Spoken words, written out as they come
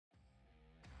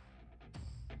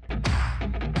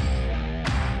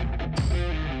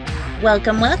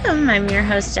Welcome. I'm your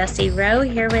host, Jessie Rowe,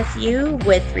 here with you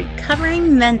with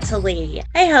Recovering Mentally.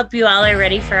 I hope you all are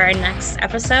ready for our next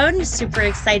episode. Super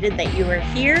excited that you are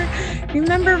here.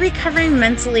 Remember, Recovering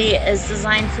Mentally is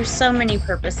designed for so many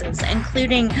purposes,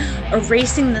 including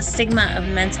erasing the stigma of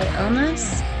mental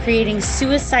illness, creating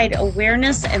suicide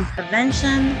awareness and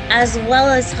prevention, as well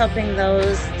as helping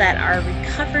those that are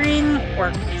recovering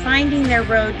or finding their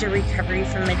road to recovery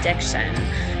from addiction.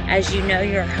 As you know,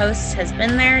 your host has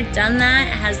been there, done that,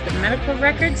 has the medical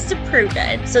records to prove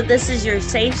it. So this is your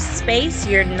safe space.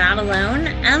 You're not alone.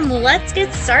 And let's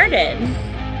get started.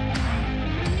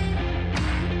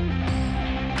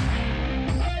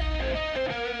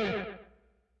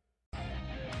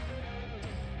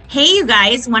 Hey, you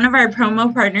guys, one of our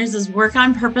promo partners is Work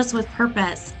on Purpose with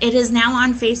Purpose. It is now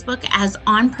on Facebook as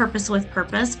On Purpose with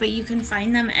Purpose, but you can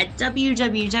find them at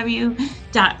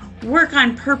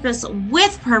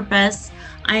www.workonpurposewithpurpose.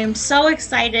 I am so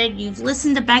excited. You've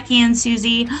listened to Becky and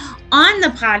Susie on the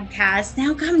podcast.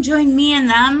 Now come join me and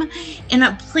them in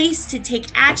a place to take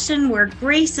action where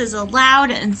grace is allowed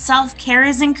and self-care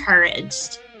is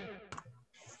encouraged.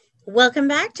 Welcome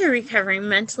back to Recovering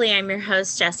Mentally. I'm your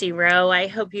host, Jessie Rowe. I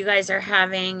hope you guys are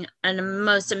having a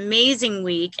most amazing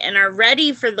week and are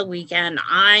ready for the weekend.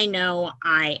 I know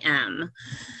I am.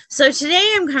 So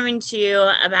today I'm coming to you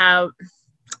about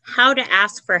how to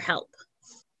ask for help.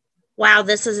 Wow,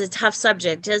 this is a tough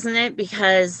subject, isn't it?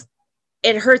 Because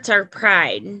it hurts our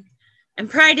pride. And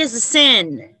pride is a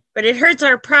sin, but it hurts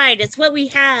our pride. It's what we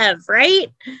have, right?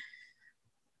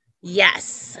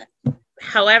 Yes.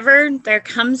 However, there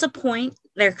comes a point,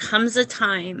 there comes a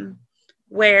time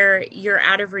where you're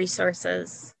out of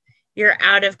resources, you're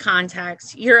out of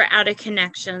contacts, you're out of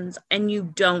connections, and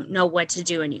you don't know what to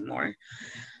do anymore.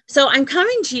 So I'm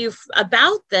coming to you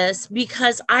about this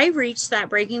because I reached that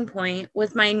breaking point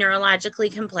with my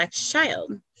neurologically complex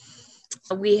child.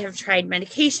 We have tried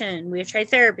medication, we've tried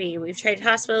therapy, we've tried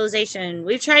hospitalization,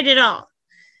 we've tried it all.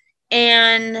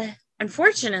 And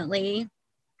unfortunately,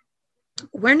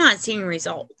 we're not seeing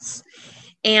results.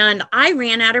 And I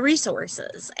ran out of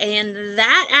resources. And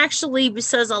that actually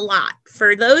says a lot.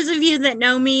 For those of you that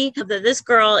know me, that this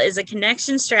girl is a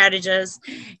connection strategist.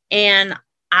 And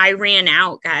I ran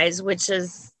out, guys, which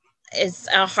is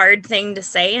a hard thing to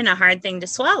say and a hard thing to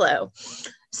swallow.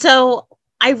 So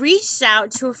I reached out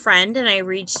to a friend, and I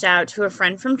reached out to a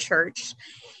friend from church.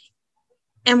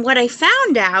 And what I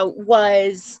found out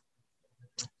was,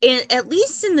 at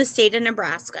least in the state of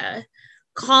Nebraska,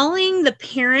 calling the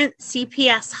parent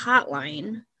CPS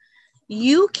hotline,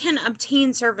 you can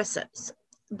obtain services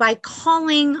by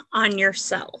calling on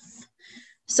yourself.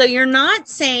 So you're not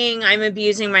saying I'm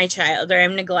abusing my child or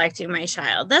I'm neglecting my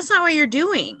child. That's not what you're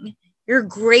doing. You're a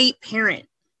great parent.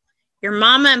 You're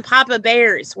mama and papa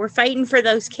bears. We're fighting for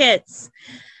those kids.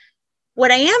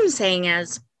 What I am saying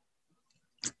is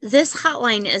this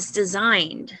hotline is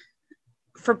designed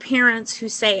for parents who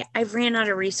say, I've ran out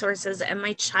of resources and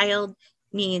my child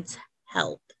needs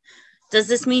help. Does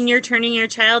this mean you're turning your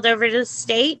child over to the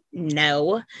state?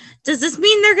 No. Does this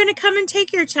mean they're going to come and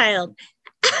take your child?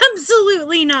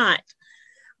 Absolutely not.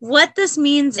 What this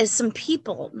means is some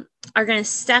people are going to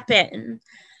step in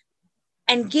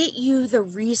and get you the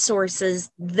resources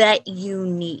that you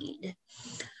need.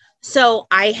 So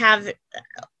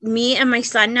me and my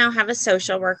son now have a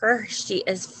social worker. She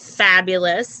is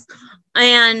fabulous.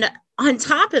 And on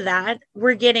top of that,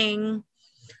 we're getting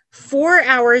 4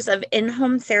 hours of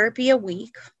in-home therapy a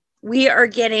week. We are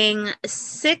getting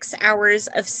 6 hours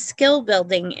of skill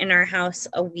building in our house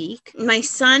a week. My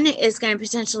son is going to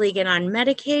potentially get on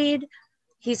Medicaid.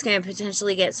 He's going to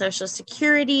potentially get Social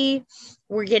Security.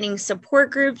 We're getting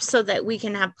support groups so that we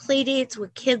can have play dates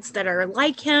with kids that are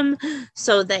like him,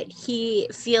 so that he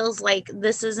feels like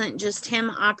this isn't just him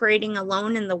operating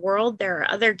alone in the world. There are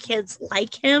other kids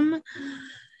like him.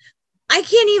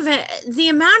 The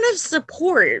amount of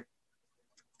support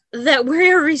that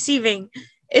we're receiving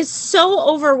is so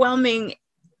overwhelming.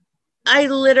 I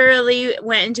literally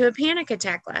went into a panic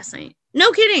attack last night.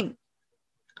 No kidding.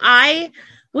 I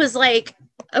was like,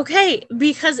 okay,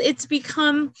 because it's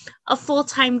become a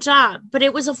full-time job, but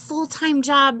it was a full-time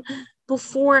job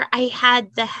before I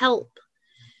had the help.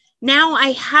 Now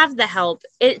I have the help.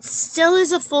 It still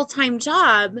is a full-time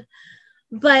job,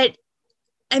 but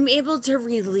I'm able to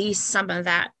release some of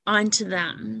that onto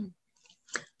them.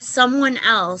 Someone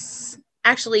else,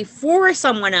 actually 4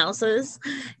 someone else's,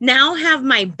 now have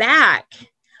my back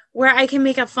where I can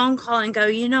make a phone call and go,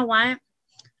 you know what?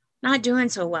 Not doing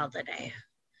so well today.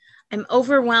 I'm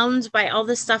overwhelmed by all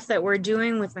the stuff that we're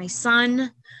doing with my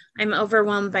son. I'm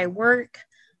overwhelmed by work.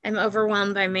 I'm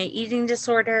overwhelmed by my eating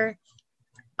disorder.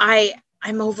 I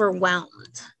I'm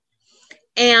overwhelmed.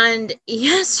 And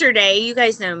yesterday, you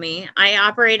guys know me, I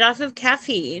operate off of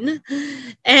caffeine.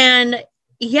 And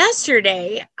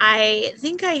yesterday, I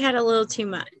think I had a little too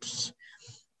much.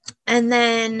 And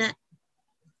then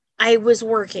I was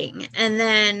working, and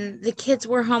then the kids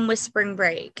were home with spring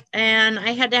break, and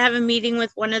I had to have a meeting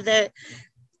with one of the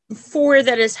 4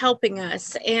 that is helping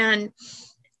us. And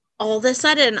all of a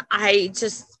sudden,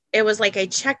 it was like I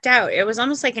checked out. It was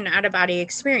almost like an out-of-body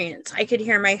experience. I could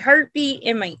hear my heartbeat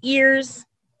in my ears.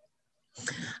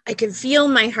 I could feel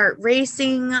my heart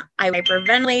racing. I was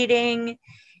hyperventilating.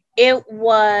 It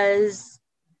was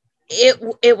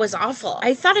awful.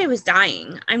 I thought I was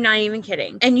dying. I'm not even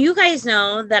kidding. And you guys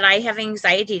know that I have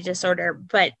anxiety disorder,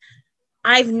 but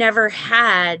I've never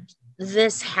had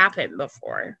this happen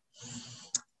before.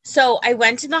 So I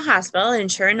went to the hospital,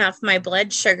 and sure enough, my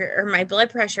blood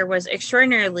pressure was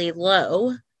extraordinarily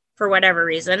low for whatever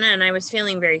reason. And I was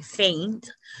feeling very faint.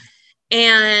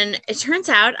 And it turns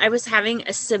out I was having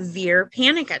a severe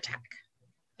panic attack.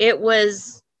 It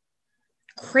was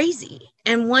crazy.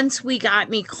 And once we got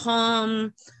me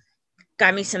calm,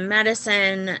 got me some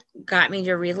medicine, got me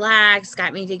to relax,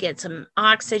 got me to get some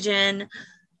oxygen,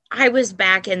 I was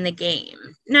back in the game.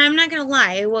 Now, I'm not going to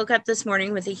lie. I woke up this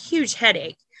morning with a huge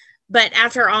headache, but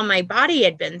after all my body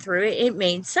had been through it, it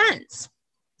made sense.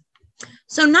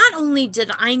 So not only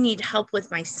did I need help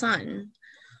with my son,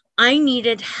 I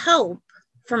needed help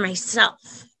for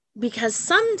myself, because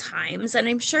sometimes, and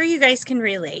I'm sure you guys can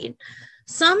relate,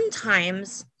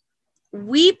 sometimes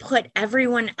we put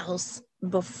everyone else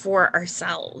before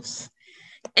ourselves.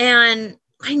 And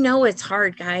I know it's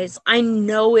hard, guys. I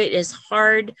know it is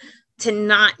hard to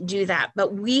not do that,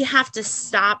 but we have to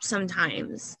stop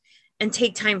sometimes and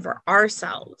take time for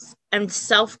ourselves and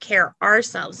self-care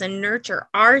ourselves and nurture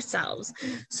ourselves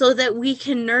so that we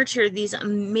can nurture these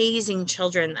amazing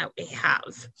children that we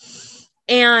have.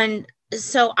 And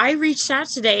so I reached out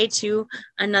today to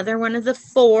another one of the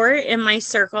 4 in my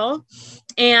circle.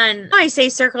 And I say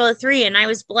circle of 3, and I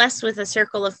was blessed with a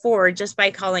circle of 4 just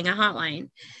by calling a hotline.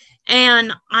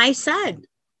 And I said,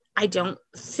 I don't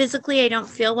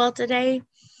feel well today.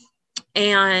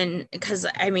 And because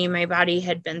my body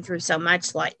had been through so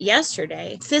much like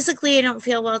yesterday. Physically, I don't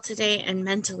feel well today, and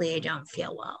mentally, I don't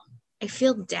feel well. I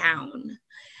feel down.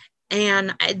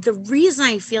 And the reason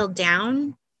I feel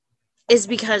down is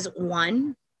because,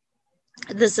 1,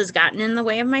 this has gotten in the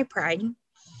way of my pride.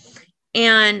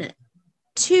 And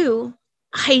 2,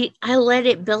 I let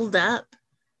it build up.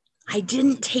 I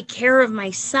didn't take care of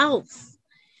myself.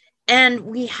 And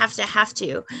we have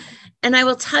to. And I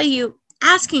will tell you,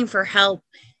 asking for help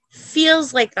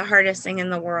feels like the hardest thing in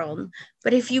the world.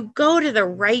 But if you go to the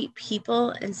right people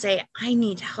and say, I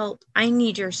need help, I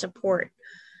need your support,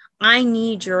 I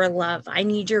need your love, I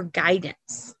need your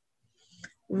guidance.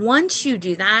 Once you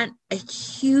do that, a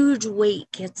huge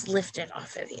weight gets lifted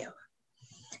off of you.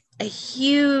 A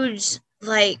huge,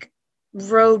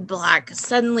 roadblock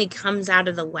suddenly comes out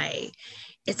of the way.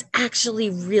 It's actually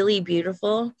really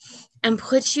beautiful and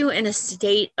puts you in a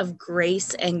state of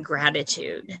grace and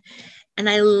gratitude. And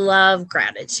I love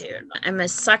gratitude. I'm a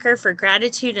sucker for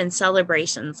gratitude and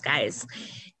celebrations, guys.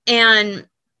 And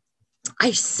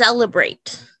I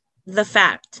celebrate the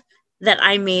fact that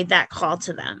I made that call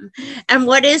to them. And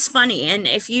what is funny, and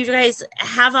if you guys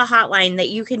have a hotline that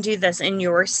you can do this in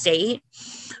your state,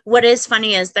 what is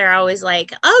funny is they're always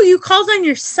like, oh, you called on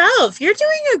yourself. You're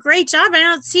doing a great job. I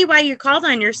don't see why you called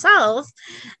on yourself.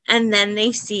 And then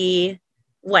they see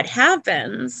what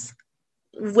happens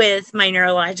with my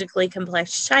neurologically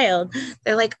complex child.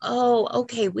 They're like, oh,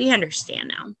 okay, we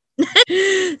understand now.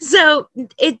 So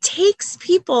it takes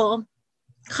people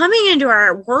coming into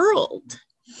our world,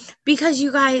 because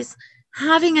you guys,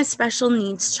 having a special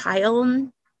needs child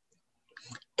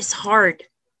is hard.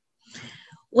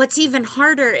 What's even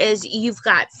harder is you've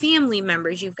got family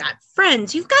members, you've got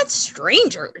friends, you've got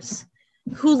strangers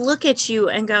who look at you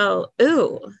and go,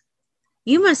 ooh,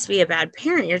 you must be a bad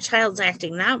parent. Your child's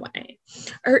acting that way.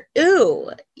 Or,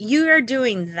 ooh, you are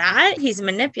doing that. He's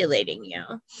manipulating you.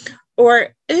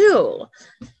 Or, ooh,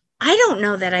 I don't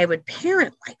know that I would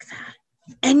parent like that.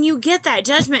 And you get that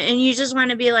judgment and you just want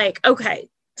to be like, okay,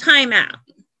 time out.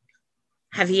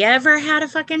 Have you ever had a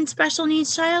fucking special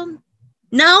needs child?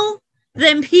 No?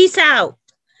 Then peace out.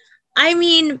 I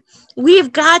mean,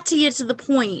 we've got to get to the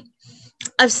point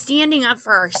of standing up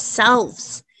for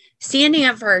ourselves, standing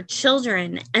up for our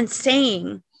children and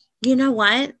saying, you know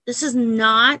what? This is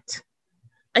not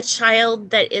a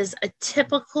child that is a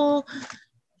typical,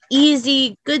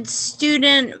 easy, good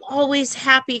student, always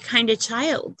happy kind of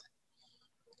child.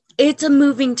 It's a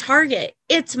moving target.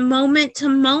 It's moment to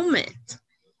moment.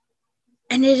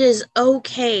 And it is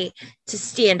okay to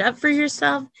stand up for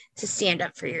yourself, to stand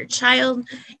up for your child.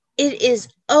 It is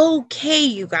okay,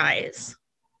 you guys,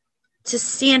 to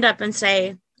stand up and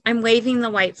say, I'm waving the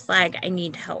white flag. I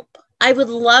need help. I would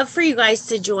love for you guys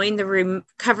to join the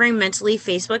Recovering Mentally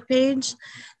Facebook page.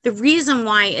 The reason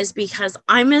why is because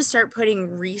I'm going to start putting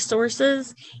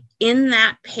resources in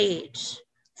that page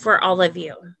for all of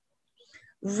you.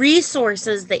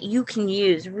 Resources that you can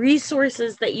use,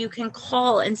 resources that you can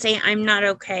call and say, I'm not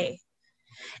okay.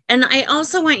 And I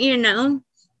also want you to know,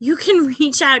 you can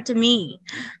reach out to me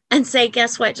and say,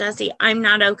 guess what, Jessie? I'm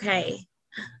not okay.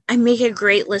 I make a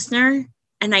great listener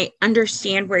and I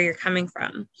understand where you're coming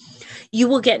from. You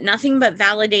will get nothing but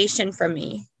validation from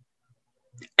me.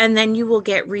 And then you will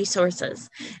get resources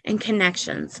and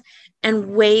connections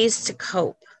and ways to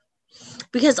cope.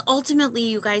 Because ultimately,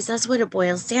 you guys, that's what it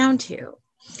boils down to,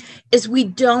 is we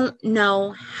don't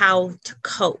know how to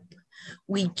cope.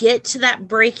 We get to that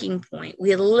breaking point.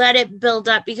 We let it build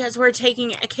up because we're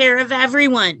taking care of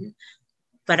everyone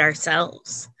but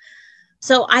ourselves.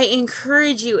 So I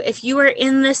encourage you, if you are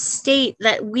in the state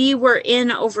that we were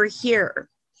in over here,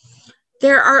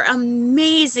 there are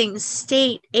amazing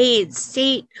state aids,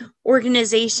 state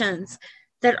organizations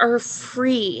that are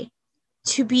free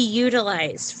to be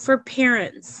utilized for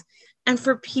parents and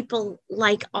for people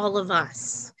like all of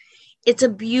us. It's a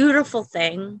beautiful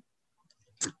thing.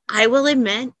 I will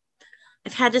admit,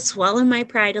 I've had to swallow my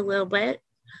pride a little bit.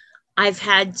 I've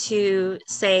had to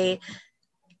say,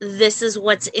 this is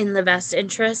what's in the best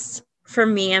interest for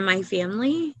me and my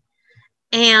family.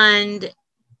 And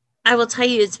I will tell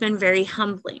you, it's been very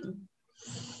humbling.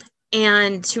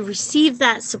 And to receive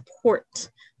that support,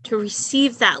 to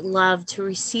receive that love, to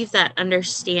receive that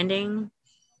understanding,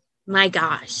 my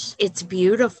gosh, it's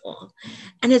beautiful.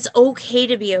 And it's okay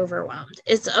to be overwhelmed.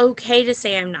 It's okay to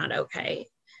say I'm not okay.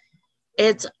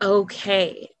 It's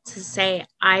okay to say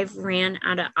I've ran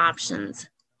out of options.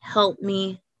 Help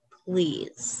me,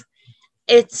 please.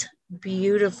 It's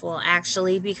beautiful,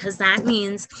 actually, because that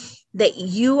means that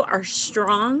you are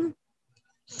strong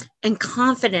and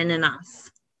confident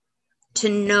enough to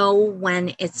know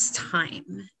when it's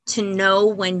time, to know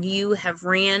when you have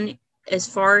ran as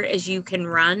far as you can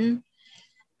run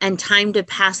and time to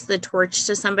pass the torch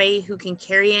to somebody who can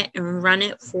carry it and run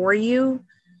it for you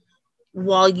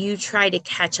while you try to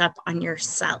catch up on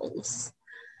yourselves.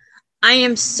 I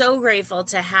am so grateful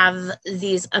to have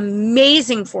these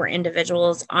amazing 4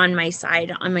 individuals on my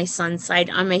side, on my son's side,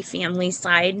 on my family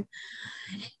side.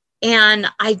 And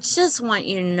I just want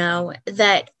you to know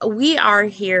that we are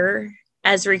here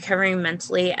as Recovering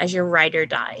Mentally as your ride or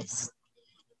dies.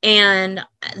 And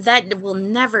that will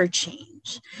never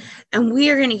change. And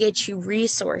we are going to get you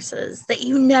resources that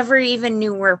you never even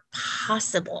knew were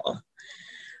possible.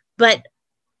 But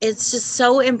it's just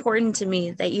so important to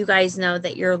me that you guys know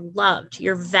that you're loved,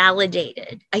 you're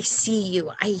validated. I see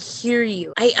you, I hear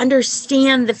you, I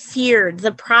understand the fear,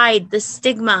 the pride, the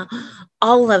stigma,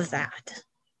 all of that.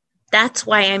 That's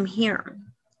why I'm here,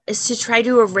 is to try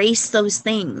to erase those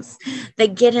things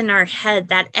that get in our head,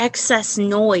 that excess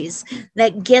noise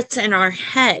that gets in our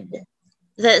head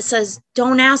that says,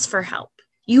 don't ask for help.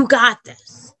 You got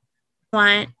this.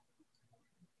 What?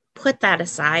 Put that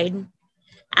aside.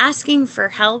 Asking for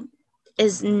help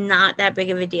is not that big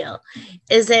of a deal.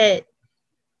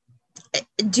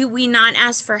 Do we not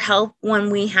ask for help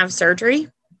when we have surgery?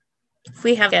 If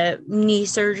we have a knee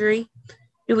surgery,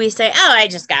 do we say, oh, I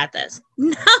just got this?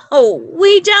 No,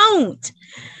 we don't.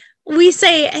 We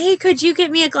say, hey, could you get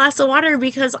me a glass of water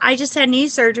because I just had knee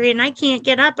surgery and I can't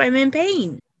get up. I'm in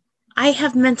pain. I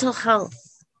have mental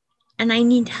health and I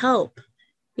need help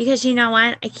because you know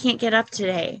what? I can't get up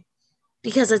today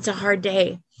because it's a hard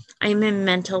day. I'm in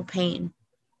mental pain.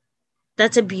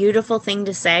 That's a beautiful thing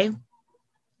to say.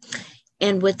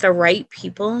 And with the right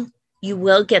people, you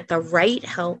will get the right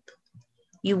help.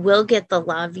 You will get the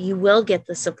love. You will get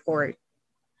the support.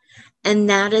 And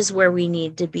that is where we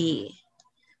need to be.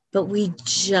 But we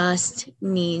just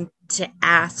need to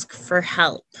ask for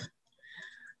help.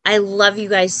 I love you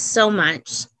guys so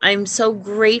much. I'm so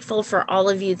grateful for all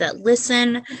of you that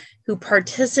listen, who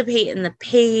participate in the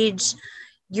page.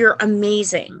 You're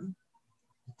amazing.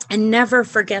 And never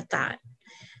forget that.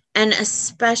 And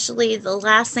especially the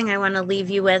last thing I want to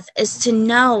leave you with is to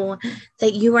know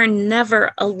that you are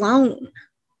never alone.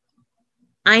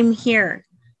 I'm here.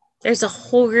 There's a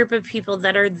whole group of people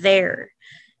that are there.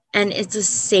 And it's a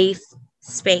safe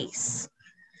space.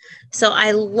 So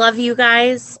I love you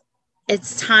guys.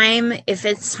 It's time. If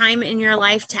it's time in your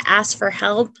life to ask for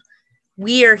help,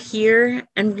 we are here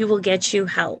and we will get you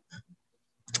help.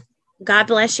 God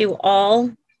bless you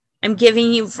all. I'm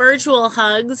giving you virtual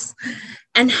hugs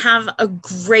and have a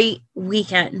great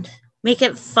weekend. Make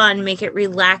it fun, make it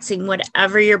relaxing,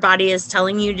 whatever your body is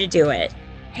telling you to do it.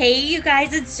 Hey, you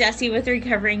guys, it's Jessie with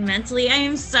Recovering Mentally. I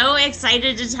am so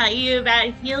excited to tell you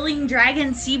about Healing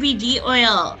Dragon CBD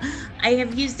oil. I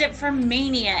have used it for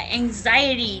mania,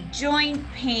 anxiety, joint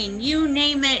pain, you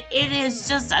name it. It is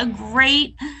just a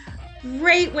great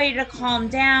way to calm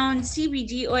down.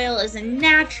 CBD oil is a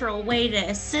natural way to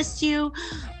assist you.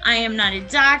 I am not a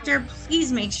doctor.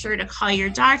 Please make sure to call your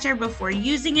doctor before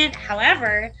using it.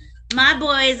 However, my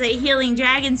boys at Healing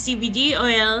Dragon CBD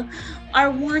oil are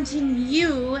wanting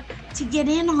you to get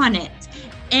in on it.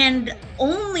 And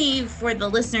only for the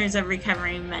listeners of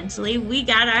Recovering Mentally, we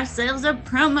got ourselves a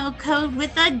promo code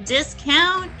with a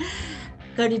discount.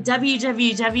 Go to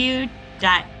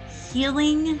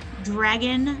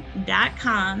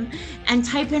www.healingdragon.com and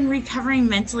type in Recovering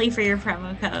Mentally for your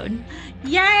promo code.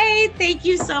 Yay! Thank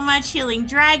you so much, Healing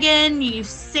Dragon. You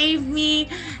saved me,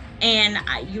 and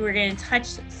you were going to touch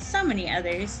so many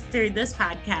others through this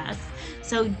podcast.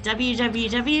 So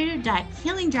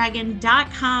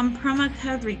www.healingdragon.com, promo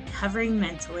code Recovering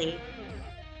Mentally.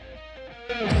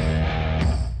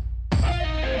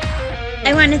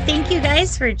 I want to thank you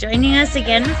guys for joining us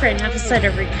again for an episode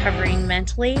of Recovering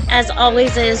Mentally. As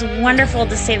always, it is wonderful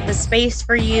to save the space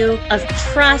for you of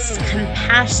trust,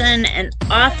 compassion, and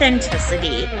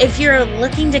authenticity. If you're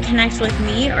looking to connect with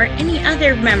me or any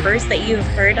other members that you've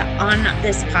heard on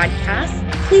this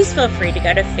podcast, please feel free to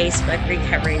go to Facebook,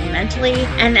 Recovering Mentally.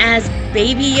 And as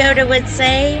Baby Yoda would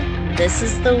say, this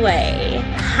is the way.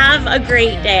 Have a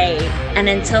great day. And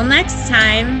until next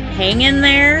time, hang in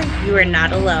there. You are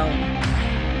not alone.